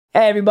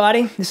Hey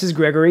everybody, this is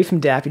Gregory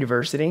from Dapp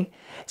University.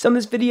 So in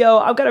this video,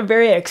 I've got a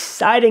very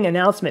exciting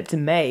announcement to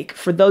make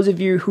for those of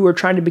you who are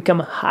trying to become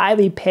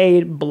highly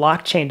paid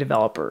blockchain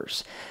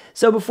developers.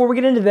 So before we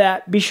get into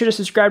that, be sure to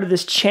subscribe to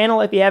this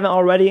channel if you haven't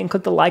already and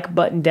click the like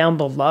button down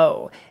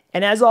below.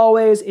 And as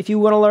always, if you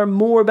want to learn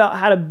more about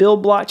how to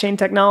build blockchain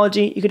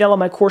technology, you can download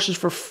my courses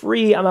for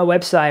free on my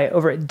website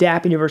over at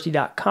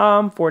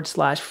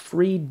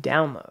dappuniversity.com/free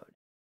download.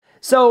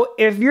 So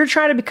if you're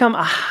trying to become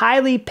a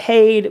highly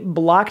paid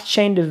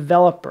blockchain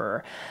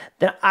developer,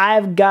 then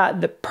I've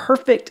got the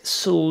perfect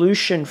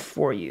solution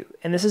for you.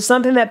 And this is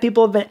something that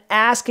people have been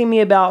asking me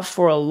about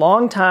for a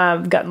long time.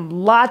 I've gotten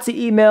lots of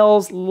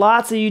emails,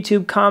 lots of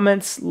YouTube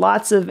comments,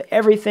 lots of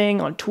everything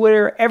on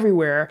Twitter,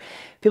 everywhere.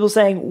 People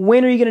saying,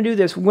 when are you going to do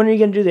this? When are you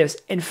going to do this?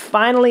 And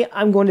finally,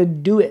 I'm going to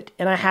do it.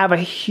 And I have a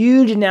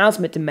huge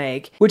announcement to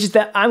make, which is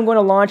that I'm going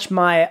to launch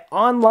my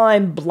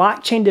online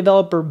blockchain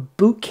developer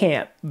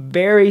bootcamp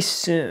very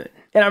soon.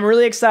 And I'm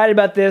really excited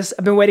about this.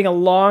 I've been waiting a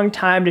long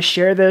time to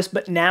share this,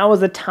 but now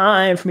is the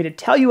time for me to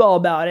tell you all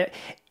about it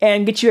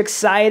and get you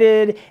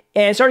excited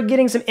and start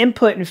getting some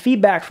input and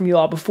feedback from you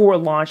all before it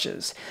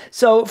launches.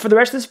 So for the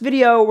rest of this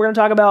video, we're going to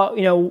talk about,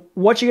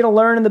 what you're going to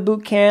learn in the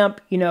bootcamp,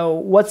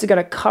 what's it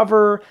going to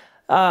cover,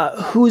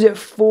 who's it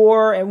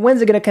for, and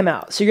when's it going to come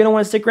out. So you're going to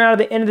want to stick around at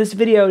the end of this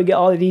video to get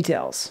all the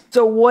details.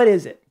 So what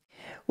is it?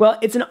 Well,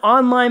 it's an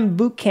online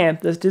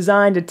bootcamp that's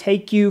designed to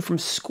take you from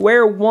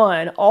square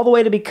one all the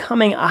way to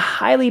becoming a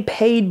highly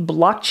paid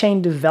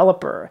blockchain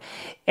developer.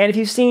 And if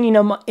you've seen,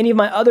 any of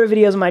my other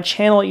videos on my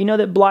channel, you know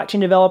that blockchain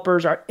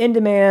developers are in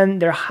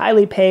demand, they're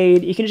highly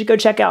paid. You can just go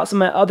check out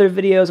some of my other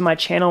videos on my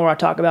channel where I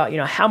talk about,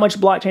 how much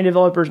blockchain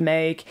developers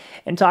make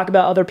and talk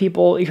about other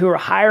people who are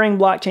hiring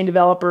blockchain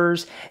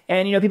developers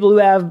and, people who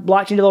have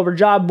blockchain developer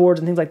job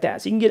boards and things like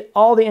that. So you can get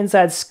all the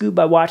inside scoop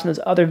by watching those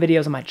other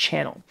videos on my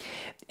channel.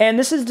 And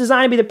this is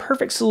designed to be the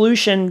perfect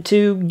solution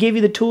to give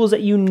you the tools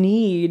that you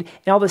need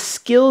and all the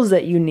skills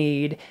that you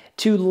need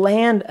to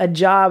land a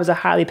job as a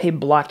highly paid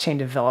blockchain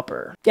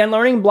developer. And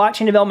learning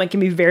blockchain development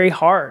can be very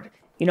hard.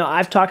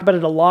 I've talked about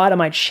it a lot on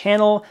my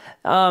channel,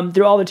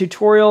 through all the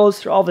tutorials,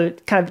 through all the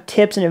kind of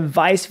tips and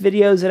advice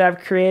videos that I've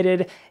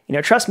created.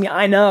 Trust me,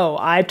 I know.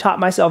 I taught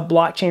myself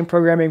blockchain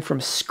programming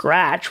from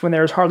scratch when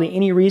there was hardly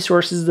any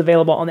resources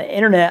available on the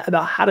internet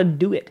about how to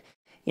do it.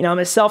 I'm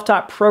a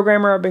self-taught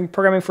programmer. I've been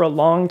programming for a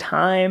long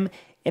time,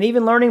 and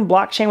even learning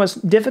blockchain was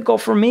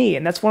difficult for me.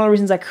 And that's one of the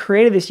reasons I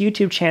created this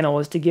YouTube channel,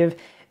 is to give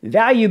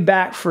value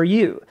back for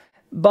you.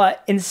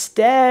 But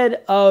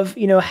instead of,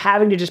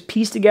 having to just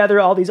piece together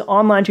all these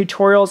online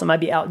tutorials that might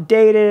be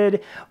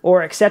outdated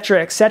or et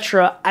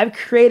cetera, I've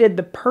created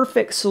the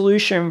perfect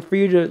solution for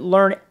you to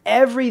learn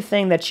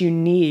everything that you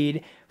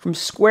need from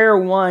square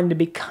one to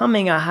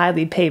becoming a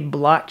highly paid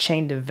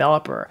blockchain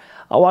developer.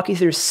 I'll walk you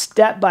through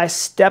step by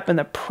step in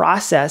the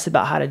process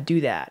about how to do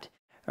that.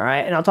 All right,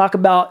 and I'll talk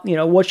about,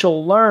 what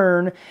you'll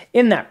learn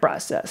in that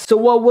process. So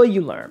what will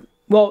you learn?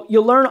 Well,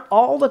 you'll learn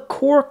all the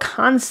core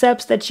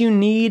concepts that you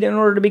need in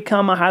order to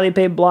become a highly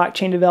paid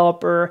blockchain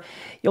developer.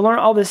 You'll learn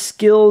all the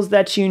skills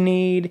that you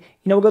need.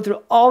 We'll go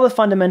through all the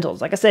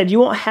fundamentals. Like I said, you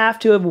won't have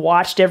to have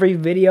watched every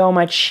video on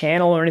my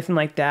channel or anything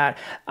like that.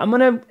 I'm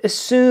going to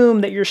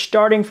assume that you're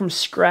starting from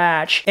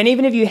scratch. And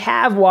even if you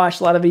have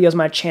watched a lot of videos on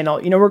my channel,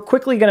 we're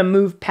quickly going to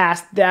move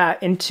past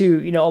that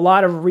into, a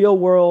lot of real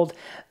world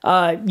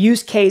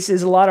use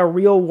cases, a lot of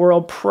real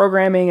world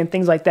programming and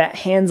things like that,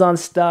 hands-on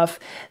stuff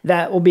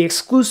that will be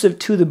exclusive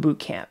to the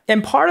bootcamp.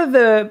 And part of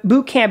the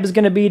bootcamp is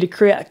going to be to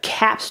create a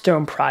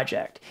capstone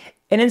project.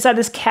 And inside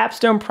this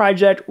capstone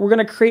project, we're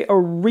going to create a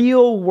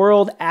real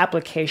world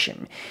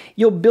application.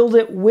 You'll build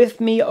it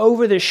with me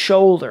over the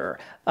shoulder.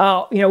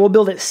 We'll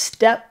build it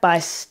step by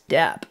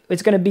step.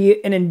 It's going to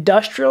be an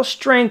industrial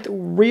strength,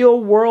 real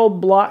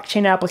world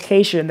blockchain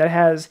application that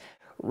has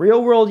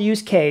real world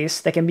use case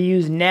that can be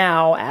used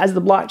now as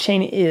the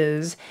blockchain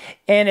is.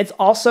 And it's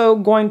also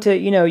going to,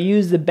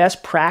 use the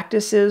best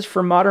practices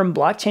for modern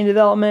blockchain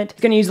development. It's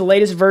going to use the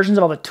latest versions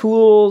of all the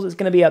tools. It's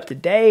going to be up to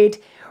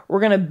date. We're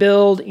going to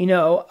build,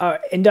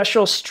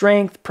 industrial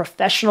strength,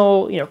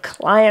 professional,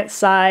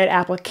 client-side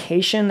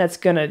application that's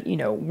going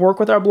to, work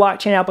with our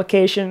blockchain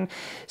application.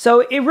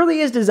 So it really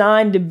is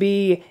designed to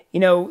be,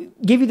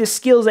 give you the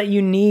skills that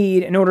you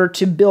need in order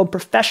to build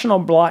professional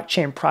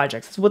blockchain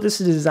projects. That's what this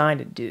is designed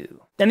to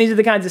do. And these are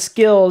the kinds of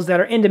skills that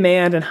are in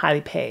demand and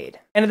highly paid.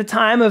 And at the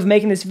time of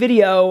making this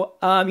video,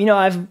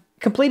 I've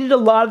completed a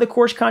lot of the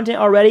course content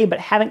already, but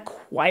haven't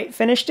quite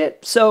finished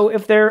it. So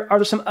if there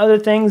are some other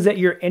things that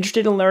you're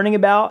interested in learning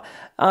about,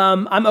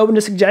 I'm open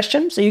to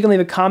suggestions. So you can leave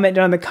a comment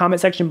down in the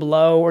comment section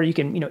below, or you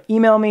can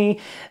email me,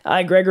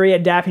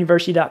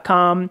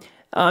 gregory@dappuniversity.com.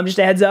 Just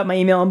a heads up, my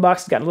email inbox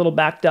has gotten a little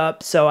backed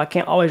up, so I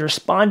can't always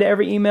respond to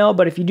every email,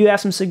 but if you do have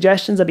some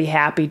suggestions, I'd be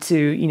happy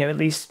to, at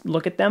least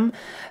look at them.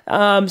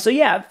 So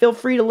yeah, feel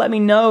free to let me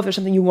know if there's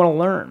something you want to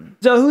learn.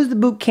 So who's the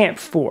bootcamp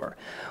for?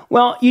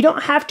 Well, you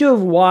don't have to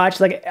have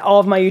watched like all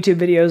of my YouTube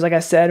videos, like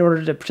I said, in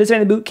order to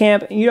participate in the boot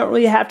camp. You don't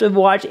really have to have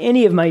watched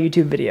any of my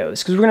YouTube videos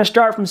because we're going to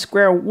start from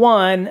square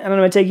one, and I'm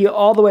going to take you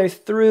all the way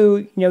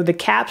through, the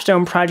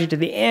capstone project at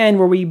the end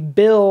where we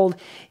build,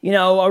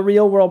 a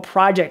real world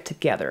project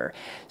together.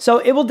 So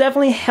it will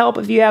definitely help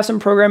if you have some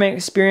programming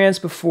experience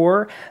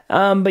before,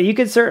 but you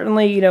could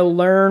certainly,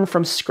 learn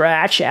from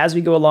scratch as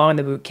we go along in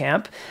the boot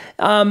camp.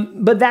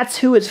 But that's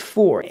who it's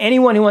for.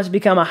 Anyone who wants to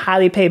become a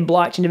highly paid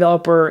blockchain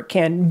developer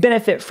can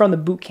benefit from the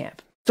boot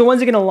camp. So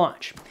when's it going to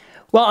launch?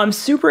 Well, I'm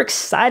super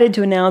excited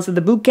to announce that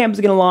the boot camp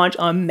is going to launch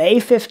on May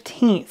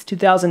 15th,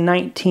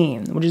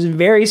 2019, which is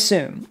very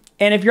soon.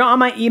 And if you're on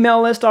my email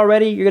list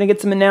already, you're going to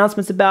get some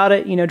announcements about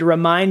it, to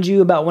remind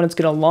you about when it's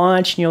going to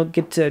launch. You'll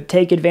get to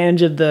take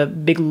advantage of the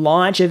big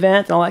launch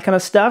event and all that kind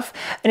of stuff.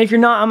 And if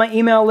you're not on my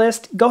email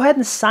list, go ahead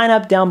and sign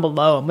up down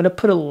below. I'm going to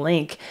put a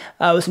link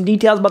with some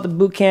details about the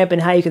bootcamp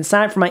and how you can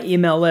sign up for my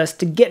email list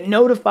to get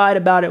notified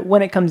about it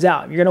when it comes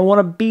out. You're going to want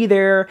to be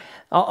there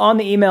on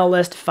the email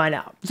list to find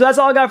out. So that's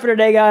all I got for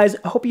today, guys.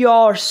 I hope you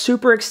all are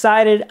super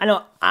excited. I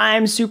know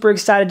I'm super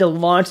excited to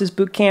launch this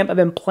bootcamp. I've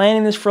been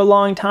planning this for a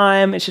long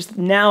time. It's just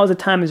now the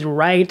time is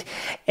right.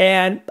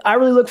 And I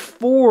really look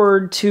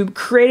forward to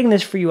creating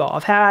this for you all.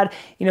 I've had,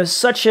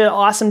 such an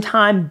awesome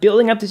time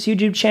building up this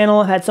YouTube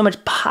channel. I've had so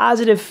much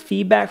positive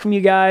feedback from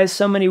you guys,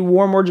 so many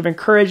warm words of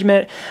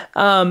encouragement,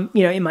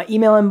 in my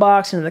email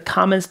inbox and in the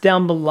comments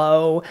down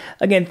below.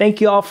 Again, thank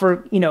you all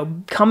for,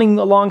 coming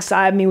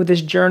alongside me with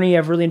this journey.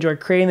 I've really enjoyed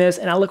creating this,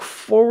 and I look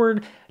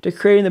forward to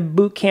creating the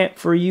bootcamp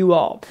for you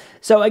all.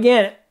 So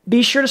again,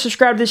 be sure to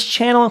subscribe to this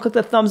channel and click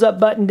the thumbs up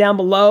button down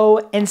below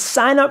and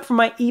sign up for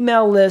my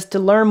email list to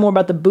learn more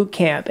about the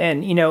bootcamp.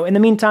 And, in the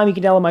meantime, you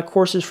can download my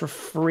courses for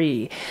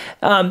free.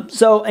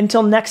 So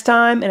until next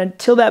time and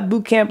until that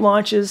bootcamp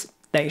launches,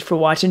 thanks for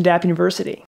watching Dapp University.